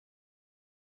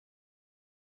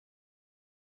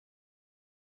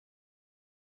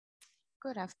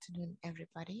Good afternoon,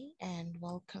 everybody, and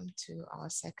welcome to our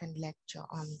second lecture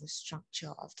on the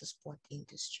structure of the sport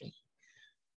industry.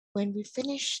 When we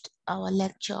finished our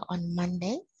lecture on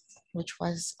Monday, which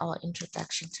was our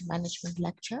introduction to management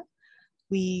lecture,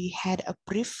 we had a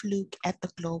brief look at the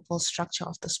global structure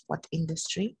of the sport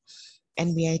industry,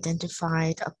 and we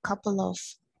identified a couple of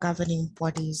governing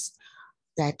bodies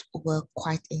that were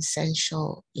quite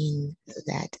essential in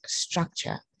that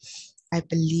structure. I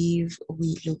believe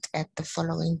we looked at the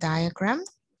following diagram.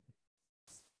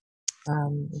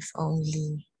 If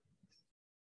only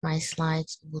my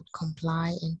slides would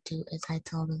comply and do as I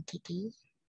tell them to do.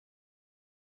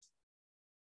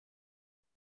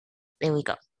 There we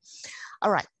go.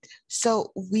 All right,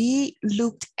 so we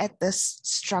looked at this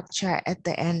structure at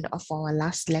the end of our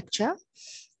last lecture,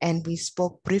 and we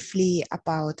spoke briefly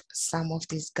about some of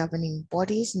these governing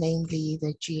bodies, namely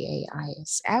the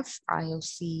GAISF,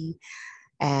 IOC,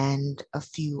 and a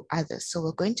few others. So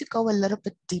we're going to go a little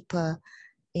bit deeper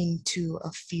into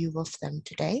a few of them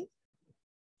today,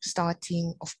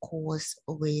 starting, of course,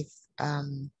 with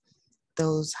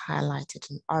those highlighted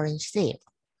in orange there.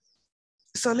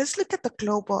 So let's look at the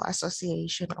Global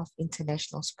Association of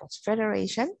International Sports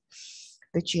Federation,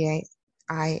 the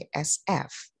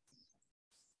GAISF.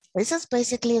 This is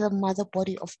basically the mother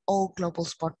body of all global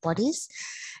sport bodies,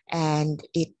 and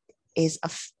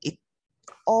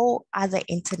all other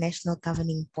international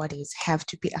governing bodies have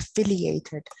to be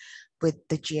affiliated with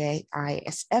the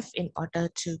GAISF in order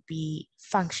to be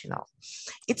functional.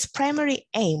 Its primary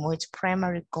aim or its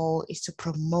primary goal is to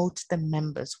promote the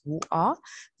members who are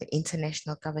the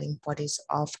international governing bodies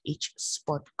of each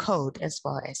sport code, as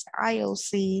well as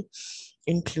IOC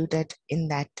included in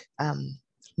that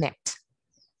net.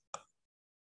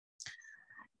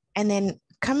 And then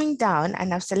coming down,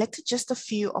 and I've selected just a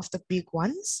few of the big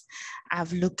ones.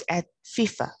 I've looked at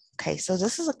FIFA. Okay, so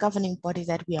this is a governing body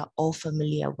that we are all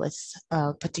familiar with,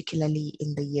 particularly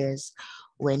in the years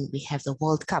when we have the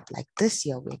World Cup. Like this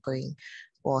year,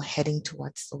 we're heading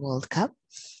towards the World Cup.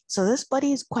 So this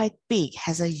body is quite big,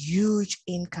 has a huge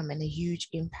income and a huge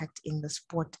impact in the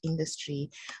sport industry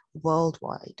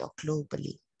worldwide or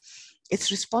globally.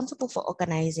 It's responsible for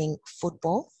organizing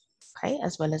football, okay,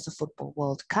 as well as the Football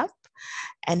World Cup.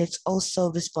 And it's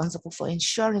also responsible for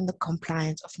ensuring the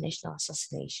compliance of national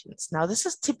associations. Now, this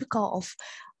is typical of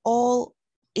all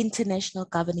international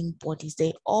governing bodies.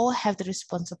 They all have the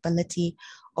responsibility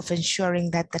of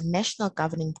ensuring that the national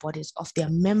governing bodies of their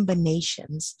member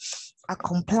nations are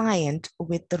compliant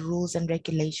with the rules and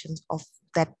regulations of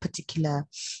that particular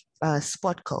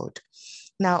sport code.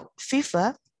 Now,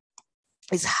 FIFA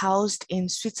is housed in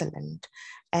Switzerland,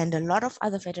 and a lot of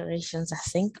other federations, I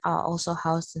think, are also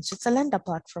housed in Switzerland,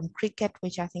 apart from cricket,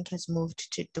 which I think has moved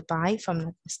to Dubai, if I'm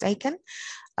not mistaken,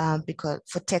 because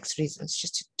for tax reasons,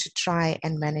 just to try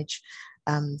and manage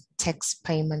tax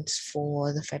payments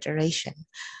for the federation.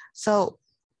 So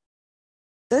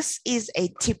this is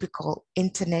a typical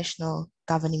international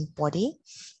governing body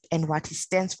and what it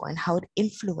stands for and how it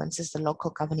influences the local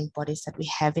governing bodies that we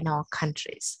have in our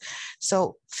countries.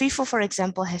 So FIFA, for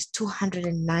example, has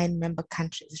 209 member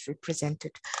countries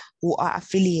represented who are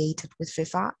affiliated with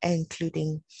FIFA,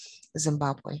 including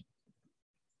Zimbabwe.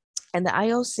 And the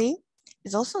IOC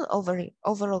is also the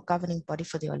overall governing body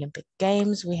for the Olympic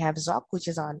Games. We have ZOC, which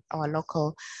is our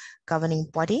local governing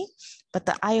body, but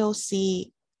the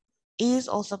IOC is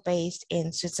also based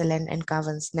in Switzerland and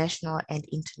governs national and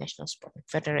international sporting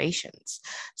federations.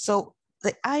 So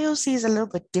the IOC is a little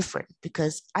bit different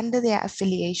because under their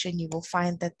affiliation, you will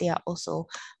find that there are also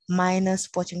minor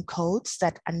sporting codes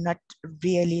that are not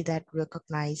really that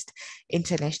recognized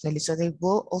internationally. So they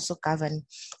will also govern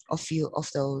a few of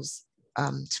those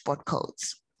sport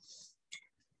codes.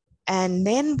 And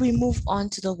then we move on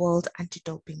to the World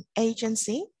Anti-Doping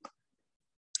Agency,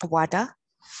 WADA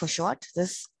for short.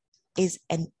 This is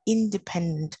an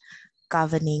independent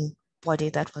governing body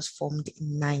that was formed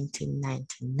in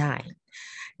 1999.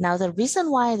 Now, the reason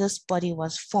why this body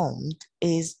was formed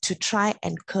is to try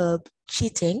and curb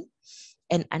cheating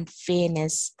and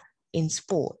unfairness in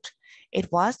sport. It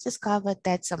was discovered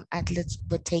that some athletes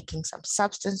were taking some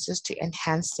substances to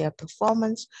enhance their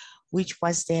performance, which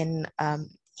was then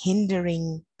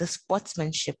hindering the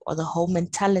sportsmanship or the whole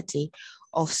mentality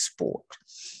of sport.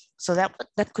 So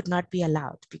that could not be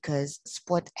allowed because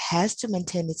sport has to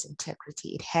maintain its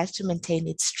integrity. It has to maintain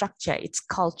its structure, its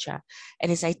culture,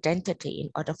 and its identity in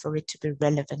order for it to be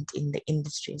relevant in the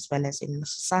industry as well as in the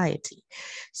society.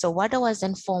 So WADA was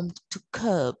then formed to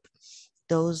curb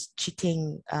those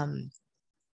cheating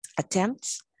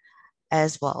attempts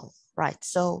as well, right?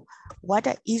 So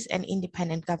WADA is an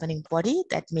independent governing body.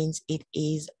 That means it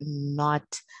is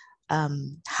not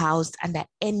housed under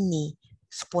any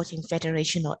sporting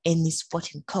federation or any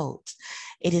sporting code.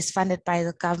 It is funded by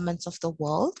the governments of the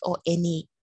world or any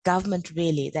government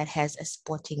really that has a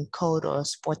sporting code or a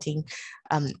sporting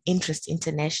interest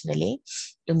internationally.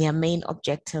 And their main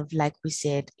objective, like we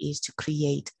said, is to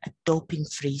create a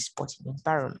doping-free sporting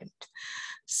environment.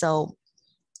 So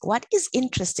what is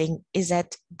interesting is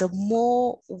that the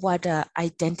more WADA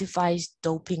identifies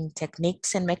doping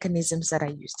techniques and mechanisms that are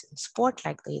used in sport,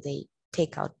 like they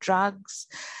take out drugs,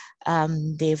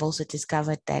 they've also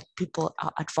discovered that people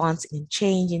are advancing and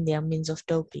changing their means of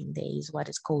doping. There is what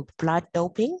is called blood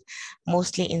doping,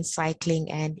 mostly in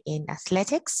cycling and in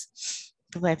athletics.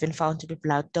 People have been found to be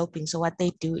blood doping. So what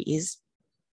they do is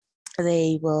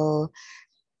they will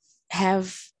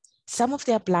have some of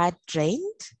their blood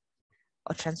drained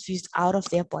or transfused out of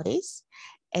their bodies,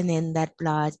 and then that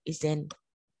blood is then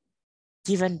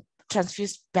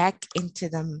transfused back into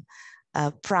them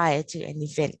prior to an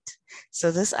event.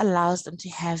 So this allows them to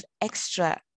have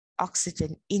extra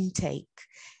oxygen intake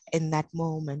in that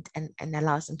moment and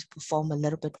allows them to perform a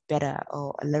little bit better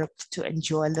or to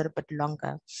enjoy a little bit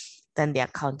longer than their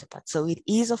counterparts. So it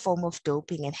is a form of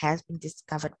doping and has been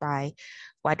discovered by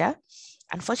WADA.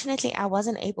 Unfortunately, I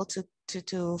wasn't able to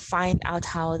find out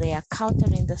how they are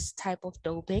countering this type of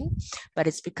doping, but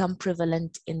it's become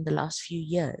prevalent in the last few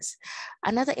years.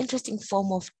 Another interesting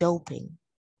form of doping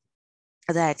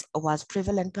that was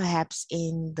prevalent perhaps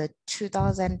in the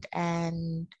 2000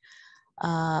 and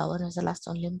when was the last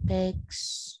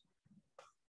Olympics?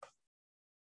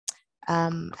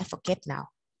 I forget now.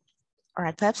 All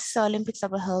right, perhaps the Olympics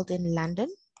that were held in London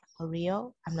or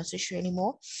Rio, I'm not so sure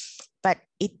anymore, but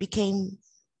it became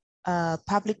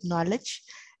public knowledge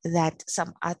that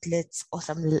some athletes or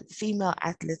some female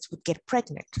athletes would get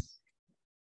pregnant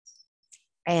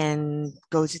and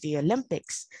go to the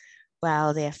Olympics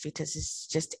while their fetus is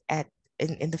just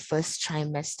in the first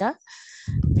trimester,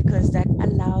 because that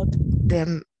allowed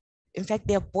them, in fact,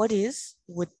 their bodies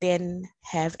would then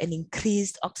have an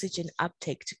increased oxygen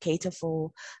uptake to cater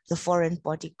for the foreign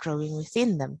body growing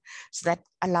within them. So that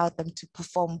allowed them to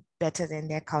perform better than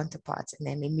their counterparts. And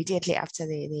then immediately after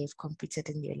they've competed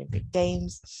in the Olympic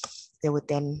Games, they would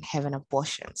then have an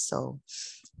abortion. So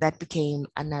that became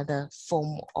another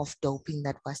form of doping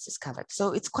that was discovered.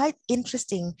 So it's quite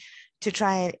interesting to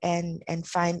try and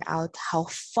find out how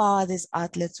far these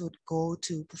athletes would go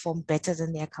to perform better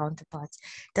than their counterparts.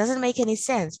 Doesn't make any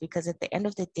sense, because at the end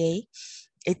of the day,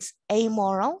 it's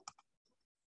amoral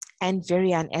and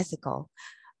very unethical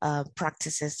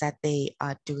practices that they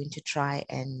are doing to try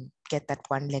and get that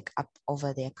one leg up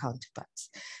over their counterparts.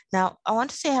 Now, I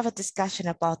want to have a discussion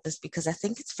about this because I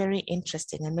think it's very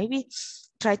interesting, and maybe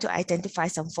try to identify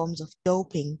some forms of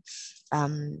doping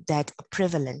that are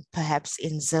prevalent, perhaps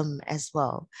in Zim as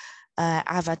well.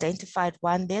 I've identified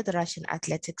one there, the Russian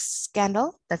athletics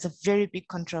scandal. That's a very big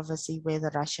controversy where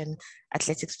the Russian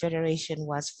Athletics Federation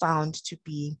was found to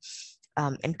be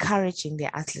encouraging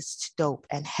their athletes to dope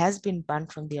and has been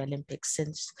banned from the Olympics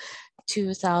since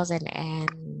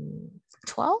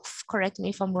 2012. Correct me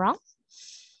if I'm wrong.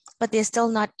 But they're still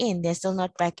not in, they're still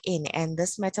not back in. And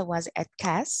this matter was at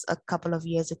CAS a couple of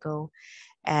years ago,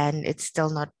 and it's still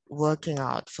not working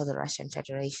out for the Russian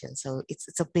Federation. So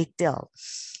it's a big deal.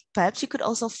 Perhaps you could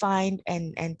also find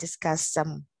and discuss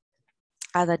some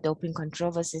other doping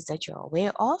controversies that you're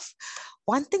aware of.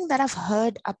 One thing that I've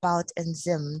heard about in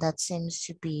Zim that seems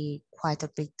to be quite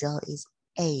a big deal is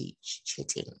age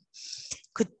cheating.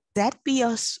 Could that be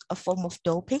a form of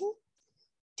doping?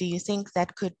 Do you think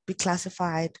that could be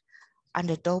classified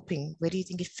under doping? Where do you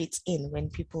think it fits in when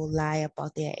people lie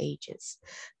about their ages?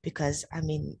 Because, I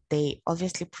mean, they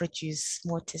obviously produce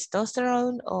more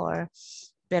testosterone or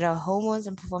better hormones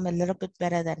and perform a little bit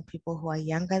better than people who are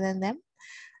younger than them.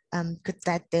 Could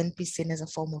that then be seen as a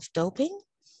form of doping?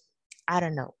 I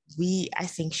don't know. I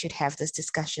think, should have this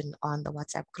discussion on the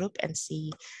WhatsApp group and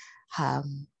see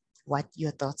what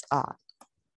your thoughts are.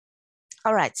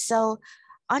 All right, so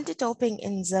anti-doping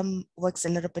in Zim works a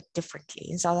little bit differently.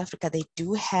 In South Africa, they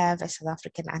do have a South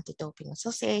African Anti-Doping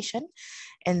Association.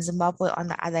 In Zimbabwe, on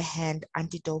the other hand,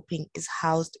 anti-doping is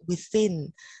housed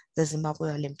within the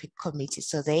Zimbabwe Olympic Committee.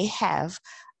 So they have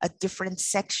a different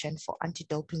section for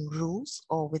anti-doping rules,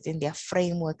 or within their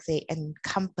framework, they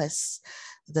encompass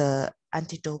the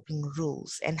anti-doping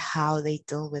rules and how they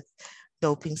deal with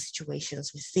doping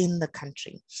situations within the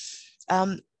country.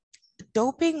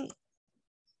 Doping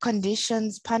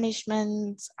conditions,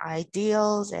 punishments,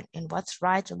 ideals, and what's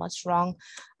right and what's wrong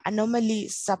are normally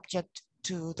subject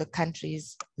to the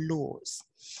country's laws.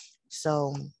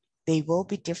 So they will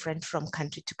be different from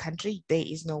country to country. There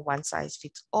is no one size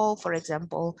fits all. For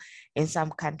example, in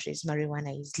some countries,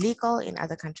 marijuana is legal. In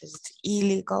other countries, it's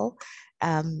illegal.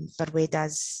 But where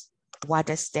does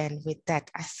WADA stand with that?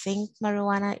 I think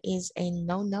marijuana is a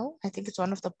no-no. I think it's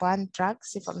one of the banned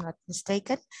drugs, if I'm not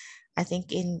mistaken. I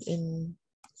think in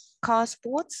car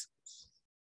sports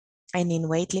and in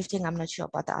weightlifting, I'm not sure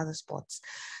about the other sports.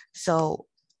 So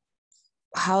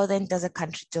how then does a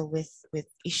country deal with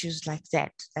issues like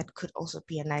that? That could also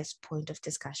be a nice point of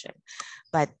discussion.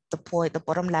 But the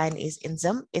bottom line is in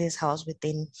Zim, it is housed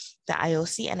within the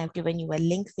IOC, and I've given you a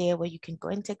link there where you can go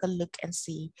and take a look and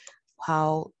see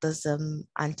how the Zim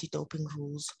anti-doping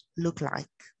rules look like.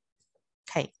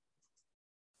 Okay.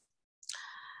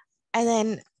 And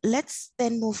then let's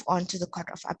then move on to the Court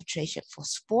of Arbitration for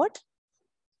Sport.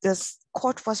 This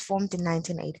court was formed in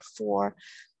 1984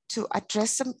 to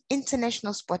address some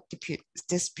international sport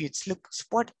disputes. Look,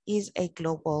 sport is a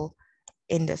global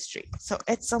industry. So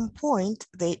at some point,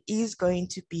 there is going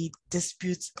to be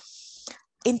disputes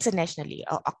internationally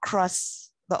or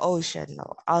across the ocean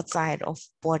or outside of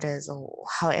borders or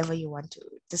however you want to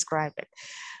describe it.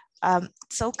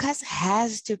 So CAS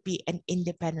has to be an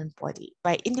independent body.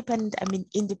 By independent, I mean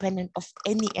independent of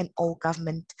any and all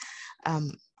government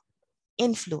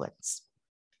influence.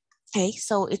 Okay,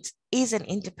 so it is an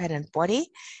independent body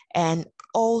and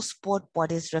all sport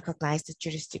bodies recognize the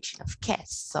jurisdiction of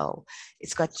CAS. So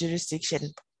it's got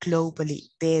jurisdiction globally.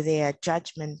 Their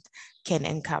judgment can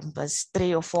encompass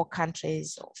 3 or 4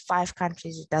 countries or 5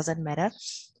 countries, it doesn't matter.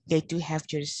 They do have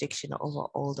jurisdiction over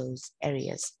all those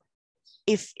areas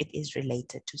if it is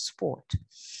related to sport.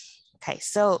 Okay,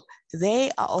 so they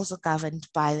are also governed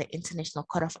by the International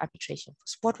Court of Arbitration for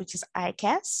Sport, which is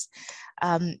ICAS.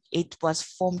 It was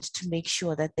formed to make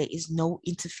sure that there is no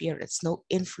interference, no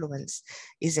influence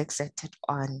is exerted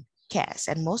on CAS.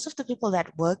 And most of the people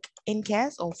that work in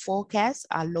CAS or for CAS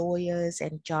are lawyers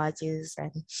and judges,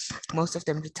 and most of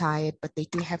them retired, but they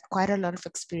do have quite a lot of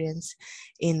experience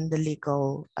in the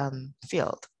legal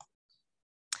field.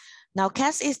 Now,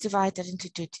 CAS is divided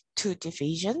into two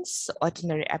divisions,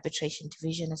 ordinary arbitration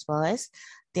division as well as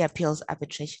the appeals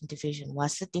arbitration division.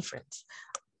 What's the difference?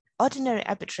 Ordinary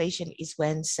arbitration is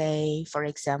when, say, for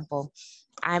example,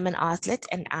 I'm an athlete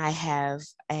and I have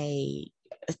a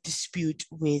dispute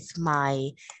with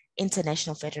my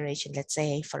international federation. Let's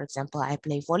say, for example, I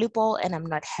play volleyball and I'm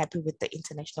not happy with the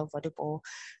International Volleyball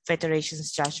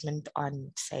Federation's judgment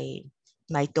on, say,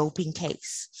 my doping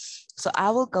case. So I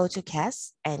will go to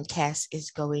CAS, and CAS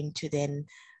is going to then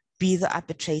be the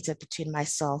arbitrator between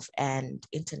myself and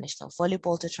International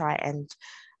Volleyball to try and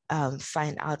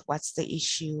find out what's the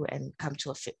issue and come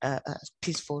to a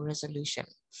peaceful resolution.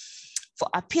 For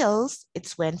appeals,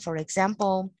 it's when, for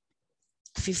example,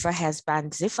 FIFA has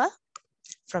banned Ziffa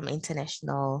from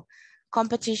international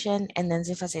competition, and then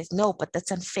Ziffa says, no, but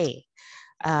that's unfair.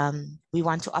 We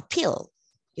want to appeal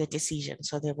your decision.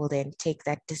 So they will then take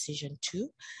that decision to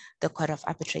the Court of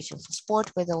Arbitration for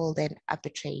Sport, where they will then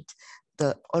arbitrate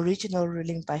the original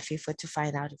ruling by FIFA to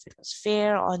find out if it was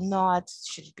fair or not,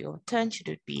 should it be overturned, should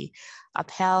it be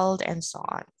upheld, and so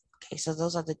on. Okay, so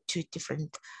those are the two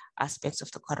different aspects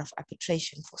of the Court of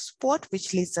Arbitration for Sport,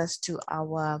 which leads us to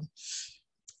our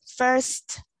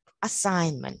first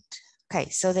assignment. Okay,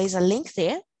 so there's a link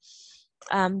there.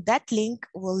 That link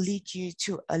will lead you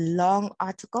to a long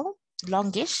article,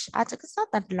 longish article. It's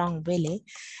not that long really.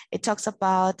 It talks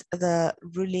about the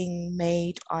ruling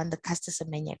made on the Caster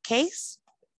Semenya case,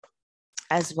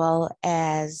 as well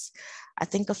as I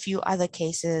think a few other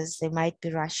cases. There might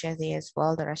be Russia there as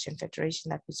well, the Russian Federation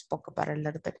that we spoke about a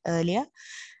little bit earlier.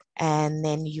 And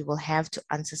then you will have to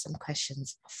answer some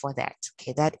questions for that.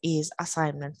 Okay, that is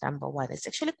assignment number 1. It's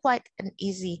actually quite an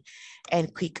easy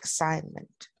and quick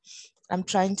assignment. I'm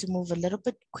trying to move a little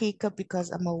bit quicker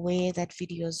because I'm aware that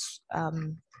videos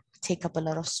take up a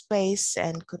lot of space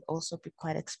and could also be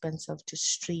quite expensive to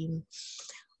stream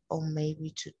or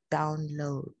maybe to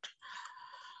download.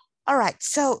 All right,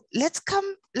 so let's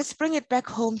bring it back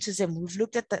home to Zim. We've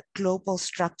looked at the global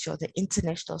structure, the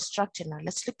international structure. Now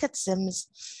let's look at Zim's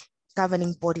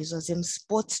governing bodies or Zim's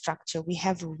sports structure. We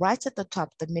have right at the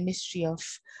top, the Ministry of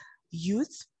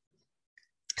Youth,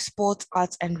 Sports,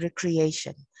 Arts and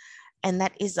Recreation. And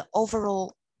that is the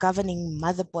overall governing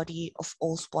mother body of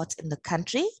all sports in the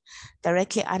country.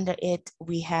 Directly under it,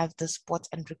 we have the Sports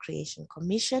and Recreation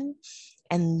Commission.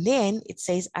 And then it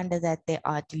says under that there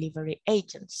are delivery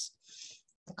agents.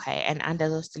 Okay, and under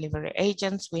those delivery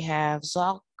agents, we have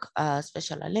ZOC,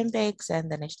 Special Olympics,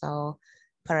 and the National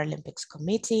Paralympics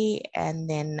Committee. And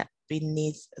then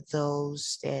beneath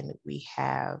those, then we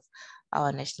have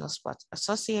our national sports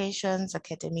associations,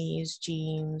 academies,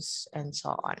 gyms, and so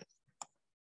on.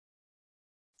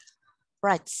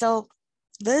 Right, so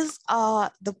these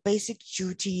are the basic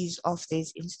duties of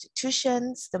these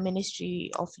institutions, the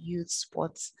Ministry of Youth,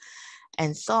 Sports,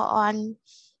 and so on.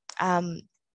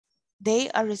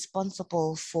 They are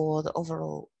responsible for the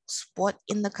overall sport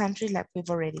in the country, like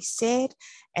we've already said,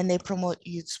 and they promote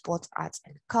youth sports, arts,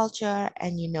 and culture.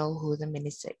 And you know who the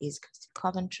minister is, Christy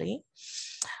Coventry.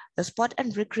 The Sport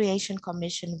and Recreation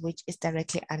Commission, which is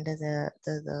directly under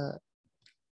the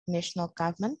national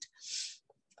government,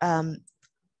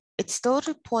 it still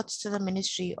reports to the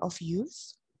Ministry of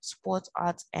Youth, Sports,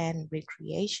 Arts, and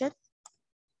Recreation,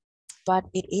 but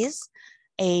it is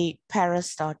a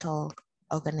parastatal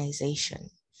organization.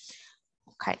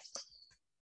 Okay.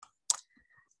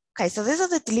 Okay, so these are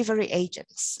the delivery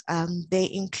agents. They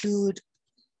include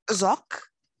ZOC,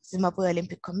 Zimbabwe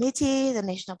Olympic Committee, the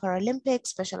National Paralympics,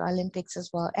 Special Olympics, as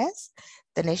well as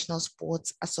the National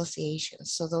Sports Association.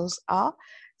 So those are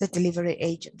the delivery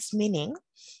agents, meaning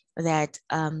that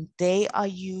they are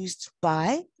used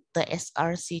by the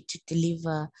SRC to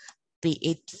deliver, be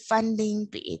it funding,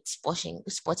 be it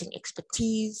sporting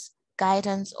expertise,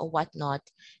 guidance, or whatnot,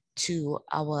 to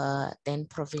our then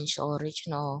provincial,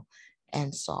 regional,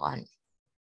 and so on.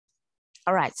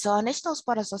 All right, so our national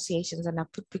sport associations, and I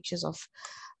put pictures of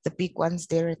the big ones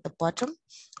there at the bottom.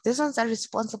 These ones are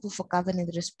responsible for governing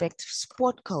the respective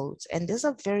sport codes, and these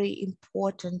are very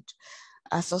important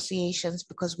associations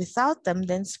because without them,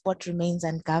 then sport remains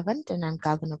ungoverned and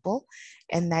ungovernable,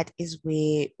 and that is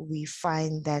where we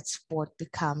find that sport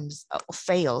becomes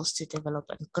fails to develop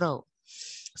and grow.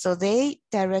 So they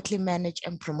directly manage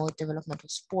and promote development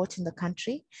of sport in the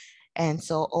country, and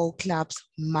so all clubs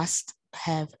must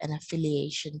have an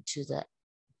affiliation to the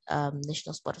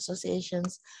national sport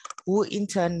associations, who in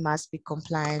turn must be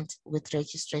compliant with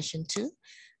registration to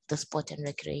the Sport and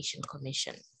Recreation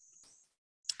Commission.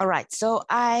 All right, so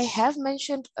I have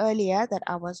mentioned earlier that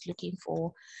I was looking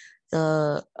for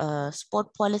the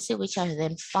sport policy, which I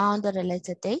then found at a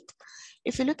later date.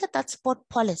 If you look at that sport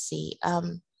policy,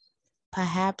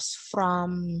 perhaps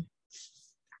from,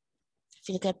 if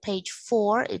you look at page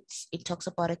 4, it talks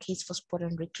about a case for sport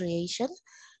and recreation.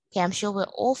 Okay, I'm sure we're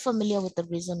all familiar with the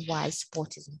reason why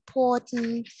sport is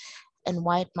important and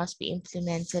why it must be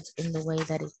implemented in the way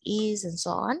that it is and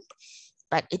so on.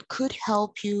 But it could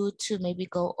help you to maybe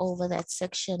go over that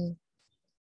section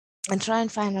and try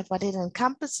and find out what it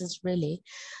encompasses really.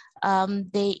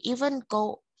 They even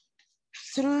go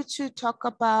through to talk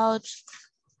about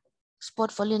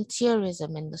sport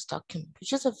volunteerism in this document,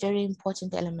 which is a very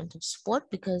important element of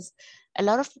sport because a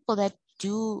lot of people that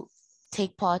do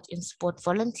take part in sport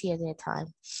volunteer their time.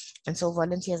 And so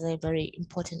volunteers are a very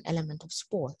important element of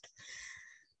sport.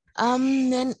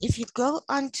 Then if you go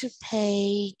on to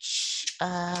page,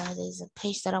 there's a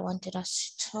page that I wanted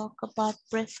us to talk about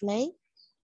briefly.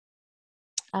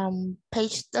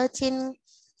 Page 13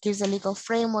 gives a legal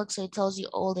framework, so it tells you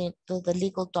all the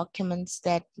legal documents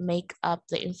that make up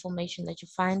the information that you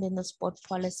find in the sport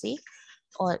policy,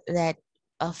 or that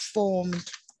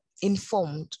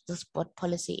informed the sport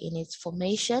policy in its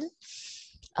formation.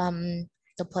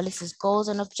 The policy's goals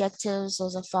and objectives,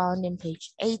 those are found in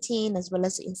page 18, as well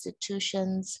as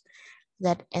institutions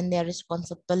that and their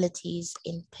responsibilities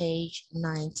in page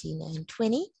 19 and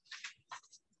 20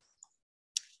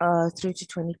 through to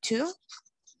 22.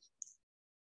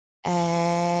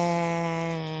 And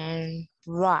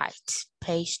right,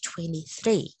 page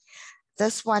 23.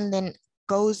 This one then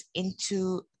goes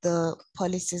into the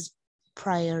policy's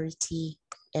priority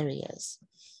areas.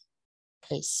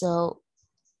 Okay, so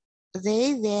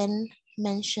they then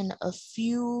mention a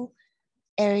few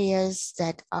areas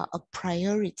that are a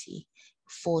priority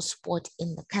for sport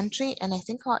in the country. And I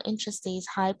think our interest is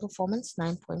high performance,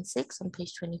 9.6 on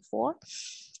page 24.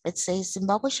 It says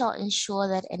Zimbabwe shall ensure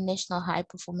that a national high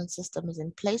performance system is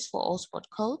in place for all sport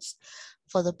codes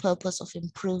for the purpose of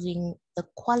improving the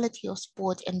quality of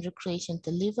sport and recreation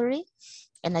delivery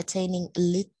and attaining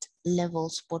elite level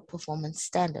sport performance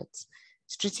standards.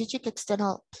 Strategic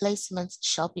external placements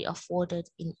shall be afforded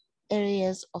in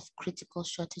areas of critical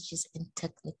shortages and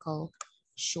technical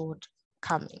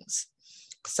shortcomings.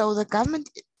 So the government,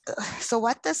 so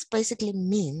what this basically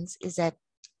means is that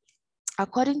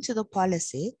according to the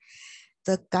policy,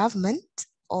 the government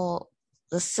or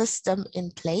the system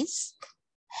in place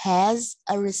has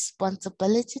a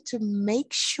responsibility to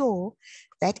make sure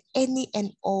that any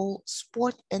and all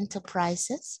sport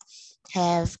enterprises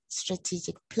have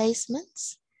strategic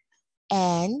placements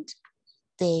and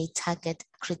they target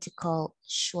critical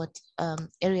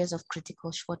areas of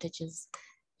critical shortages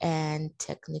and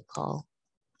technical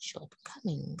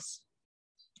shortcomings.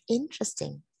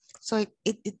 Interesting. So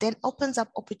it then opens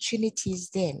up opportunities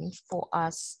then for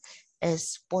us as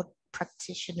sport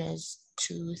practitioners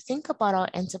to think about our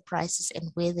enterprises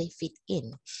and where they fit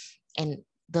in, and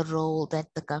the role that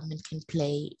the government can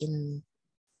play in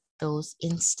those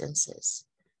instances.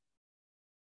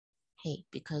 Hey,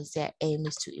 because their aim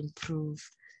is to improve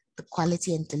the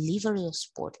quality and delivery of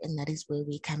sport, and that is where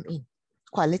we come in.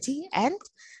 Quality and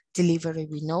delivery.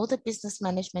 We know the business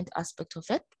management aspect of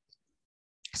it,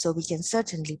 so we can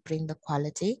certainly bring the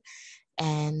quality,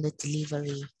 and the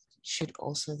delivery should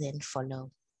also then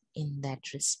follow in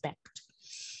that respect.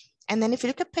 And then if you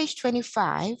look at page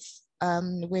 25,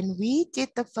 when we did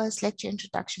the first lecture,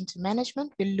 Introduction to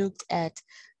Management, we looked at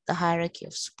the hierarchy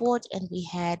of sport, and we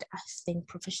had, I think,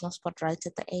 professional sport right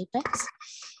at the apex.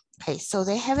 Okay, so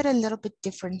they have it a little bit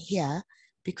different here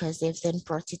because they've then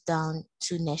brought it down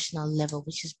to national level,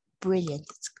 which is brilliant.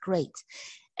 It's great.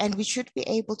 And we should be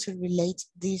able to relate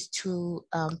these two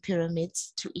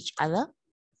pyramids to each other.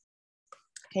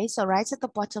 Okay, so right at the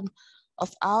bottom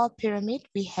of our pyramid,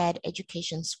 we had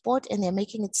education sport, and they're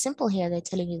making it simple here. They're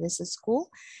telling you this is school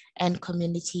and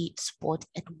community sport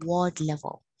at ward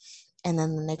level. And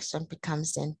then the next one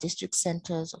becomes then district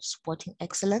centers of sporting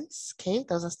excellence. Okay,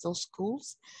 those are still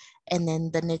schools. And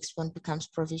then the next one becomes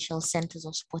provincial centers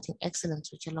of sporting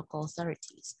excellence, which are local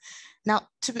authorities. Now,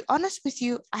 to be honest with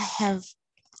you, I have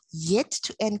yet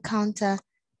to encounter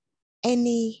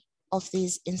any of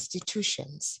these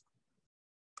institutions.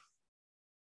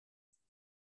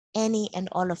 Any and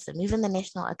all of them, even the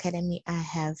National Academy, I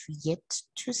have yet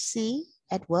to see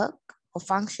at work or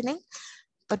functioning.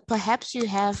 But perhaps you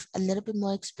have a little bit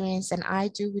more experience than I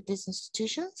do with these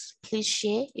institutions. Please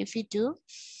share if you do.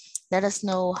 Let us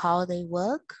know how they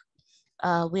work,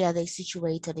 where are they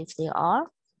situated if they are.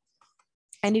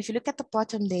 And if you look at the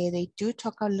bottom there, they do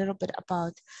talk a little bit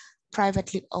about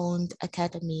privately owned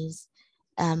academies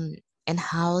and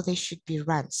how they should be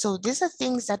run. So these are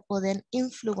things that will then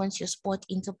influence your sport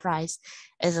enterprise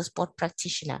as a sport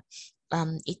practitioner.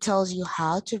 It tells you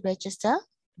how to register,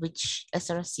 which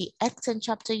SRC Act and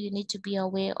chapter you need to be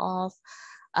aware of,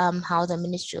 how the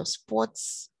Ministry of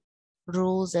Sports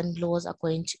rules and laws are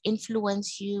going to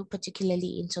influence you,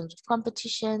 particularly in terms of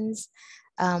competitions,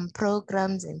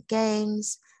 programs and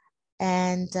games.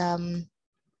 And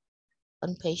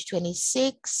on page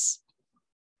 26,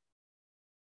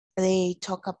 they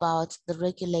talk about the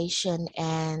regulation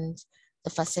and the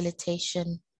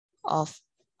facilitation of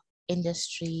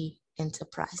industry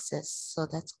enterprises. So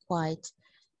that's quite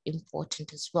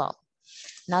important as well.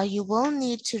 Now you will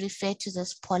need to refer to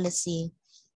this policy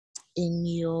in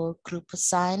your group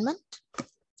assignment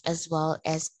as well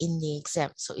as in the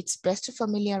exam. So it's best to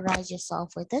familiarize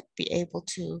yourself with it, be able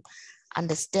to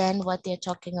understand what they're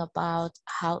talking about,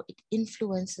 how it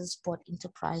influences sport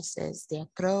enterprises, their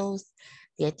growth,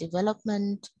 their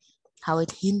development, how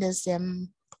it hinders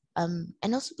them,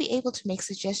 and also be able to make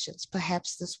suggestions.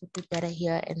 Perhaps this would be better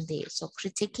here and there. So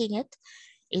critiquing it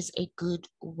is a good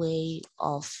way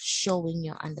of showing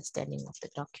your understanding of the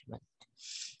document.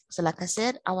 So like I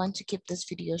said, I want to keep this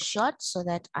video short so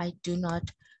that I do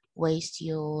not waste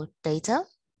your data.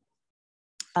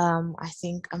 I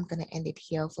think I'm going to end it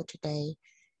here for today,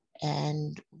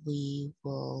 and we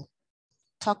will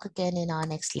talk again in our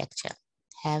next lecture.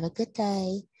 Have a good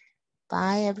day.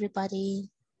 Bye, everybody.